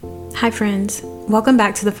Hi friends, welcome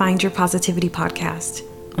back to the Find Your Positivity podcast.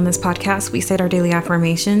 On this podcast, we set our daily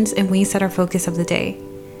affirmations and we set our focus of the day.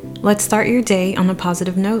 Let's start your day on a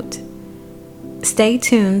positive note. Stay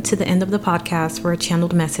tuned to the end of the podcast for a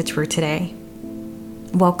channeled message for today.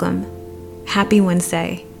 Welcome. Happy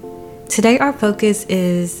Wednesday. Today our focus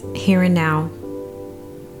is here and now.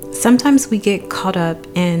 Sometimes we get caught up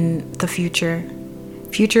in the future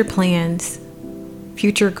plans,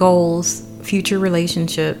 future goals, future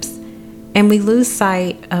relationships, and we lose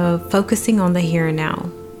sight of focusing on the here and now.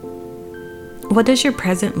 What does your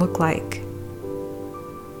present look like?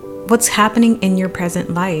 What's happening in your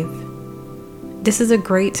present life? This is a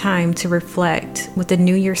great time to reflect with the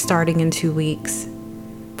new year starting in 2 weeks.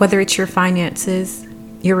 Whether it's your finances,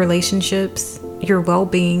 your relationships, your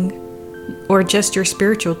well-being, or just your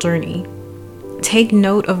spiritual journey, take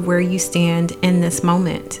note of where you stand in this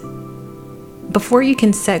moment. Before you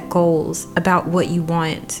can set goals about what you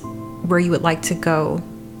want, where you would like to go,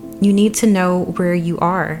 you need to know where you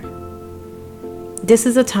are. This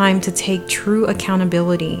is a time to take true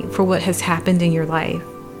accountability for what has happened in your life.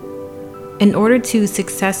 In order to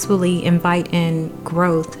successfully invite in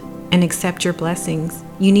growth and accept your blessings,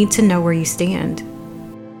 you need to know where you stand.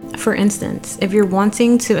 For instance, if you're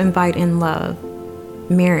wanting to invite in love,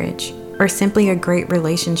 marriage, or simply a great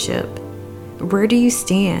relationship, where do you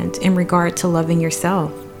stand in regard to loving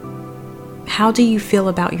yourself? How do you feel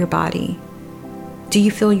about your body? Do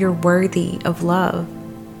you feel you're worthy of love?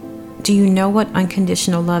 Do you know what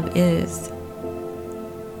unconditional love is?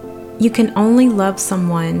 You can only love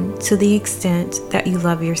someone to the extent that you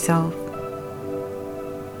love yourself.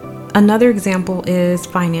 Another example is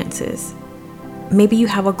finances. Maybe you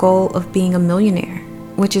have a goal of being a millionaire,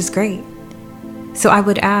 which is great. So I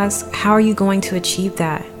would ask, how are you going to achieve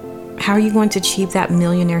that? How are you going to achieve that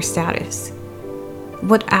millionaire status?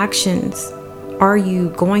 What actions are you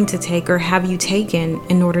going to take or have you taken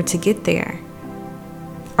in order to get there?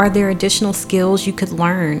 Are there additional skills you could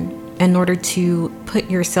learn in order to put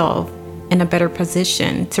yourself in a better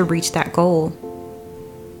position to reach that goal?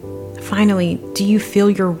 Finally, do you feel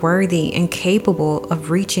you're worthy and capable of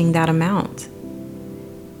reaching that amount?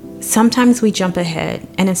 Sometimes we jump ahead,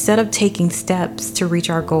 and instead of taking steps to reach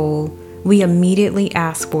our goal, we immediately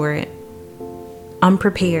ask for it.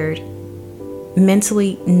 Unprepared,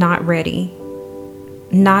 mentally not ready,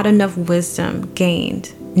 not enough wisdom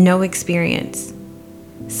gained, no experience.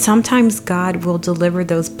 Sometimes God will deliver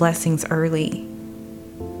those blessings early,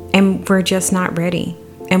 and we're just not ready,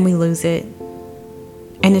 and we lose it.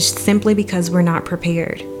 And it's simply because we're not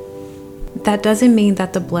prepared. That doesn't mean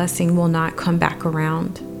that the blessing will not come back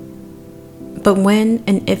around. But when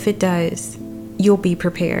and if it does, you'll be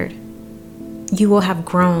prepared. You will have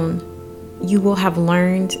grown, you will have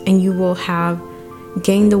learned, and you will have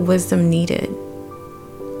gained the wisdom needed.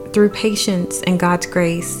 Through patience and God's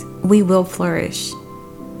grace, we will flourish.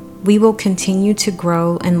 We will continue to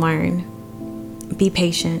grow and learn. Be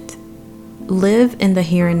patient. Live in the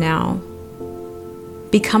here and now.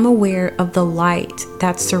 Become aware of the light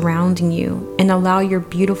that's surrounding you and allow your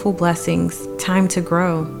beautiful blessings time to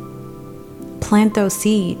grow. Plant those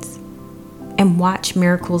seeds and watch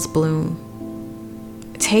miracles bloom.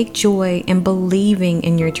 Take joy in believing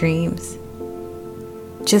in your dreams.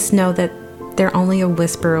 Just know that they're only a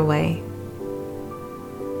whisper away.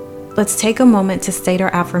 Let's take a moment to state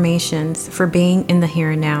our affirmations for being in the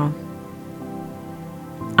here and now.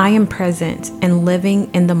 I am present and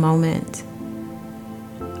living in the moment.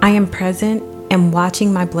 I am present and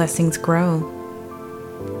watching my blessings grow.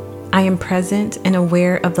 I am present and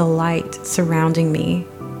aware of the light surrounding me.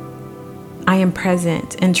 I am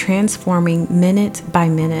present and transforming minute by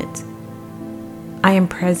minute. I am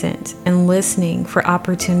present and listening for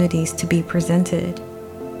opportunities to be presented.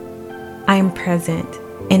 I am present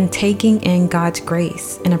and taking in God's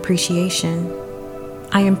grace and appreciation.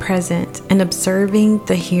 I am present and observing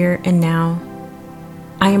the here and now.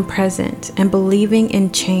 I am present and believing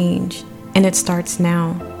in change, and it starts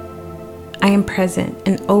now. I am present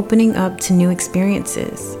and opening up to new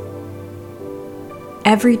experiences.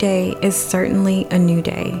 Every day is certainly a new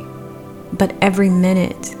day, but every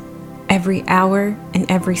minute, every hour,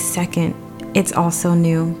 and every second, it's also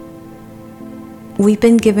new. We've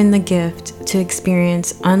been given the gift to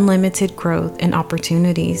experience unlimited growth and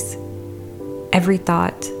opportunities. Every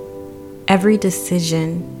thought, every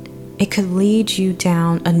decision, it could lead you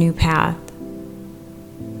down a new path.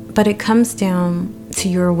 But it comes down to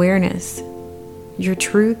your awareness, your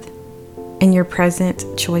truth, and your present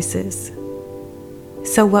choices.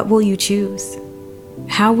 So what will you choose?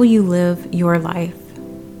 How will you live your life?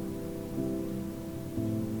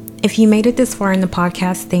 If you made it this far in the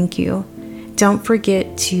podcast, thank you. Don't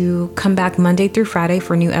forget to come back Monday through Friday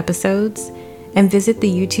for new episodes, and visit the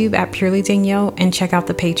YouTube at Purely Danielle and check out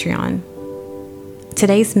the Patreon.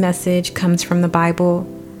 Today's message comes from the Bible,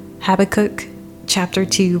 Habakkuk chapter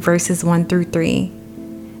 2, verses 1 through 3.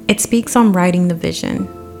 It speaks on writing the vision.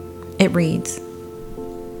 It reads,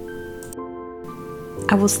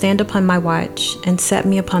 I will stand upon my watch and set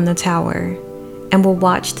me upon the tower, and will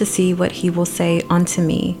watch to see what he will say unto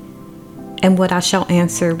me, and what I shall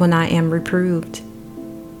answer when I am reproved.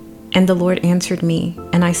 And the Lord answered me,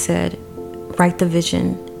 and I said, Write the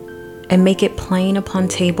vision, and make it plain upon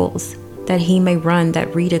tables, that he may run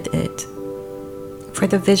that readeth it. For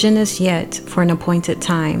the vision is yet for an appointed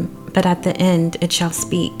time, but at the end it shall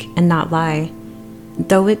speak, and not lie.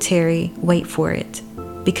 Though it tarry, wait for it,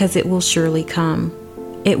 because it will surely come.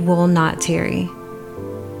 It will not tarry.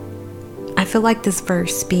 I feel like this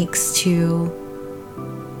verse speaks to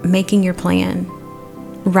making your plan,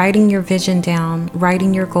 writing your vision down,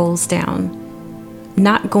 writing your goals down,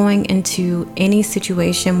 not going into any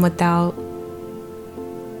situation without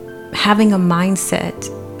having a mindset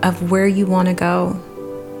of where you want to go,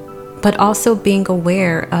 but also being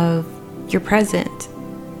aware of your present.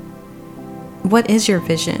 What is your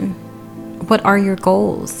vision? What are your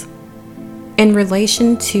goals in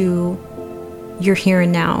relation to your here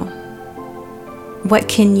and now? What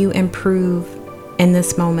can you improve in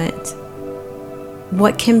this moment?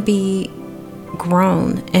 What can be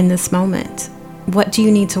grown in this moment? What do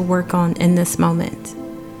you need to work on in this moment?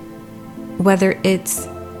 Whether it's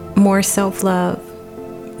more self-love,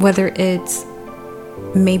 whether it's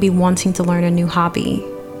maybe wanting to learn a new hobby,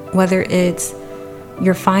 whether it's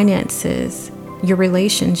your finances, your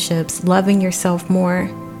relationships, loving yourself more.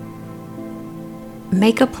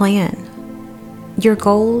 Make a plan. Your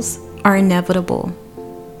goals are inevitable.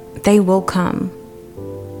 They will come.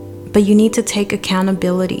 But you need to take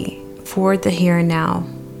accountability for the here and now.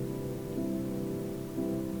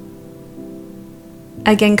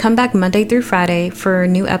 Again, come back Monday through Friday for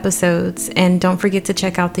new episodes, and don't forget to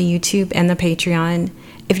check out the YouTube and the Patreon.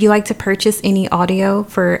 If you like to purchase any audio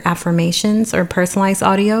for affirmations or personalized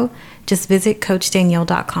audio, just visit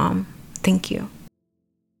CoachDanielle.com. Thank you.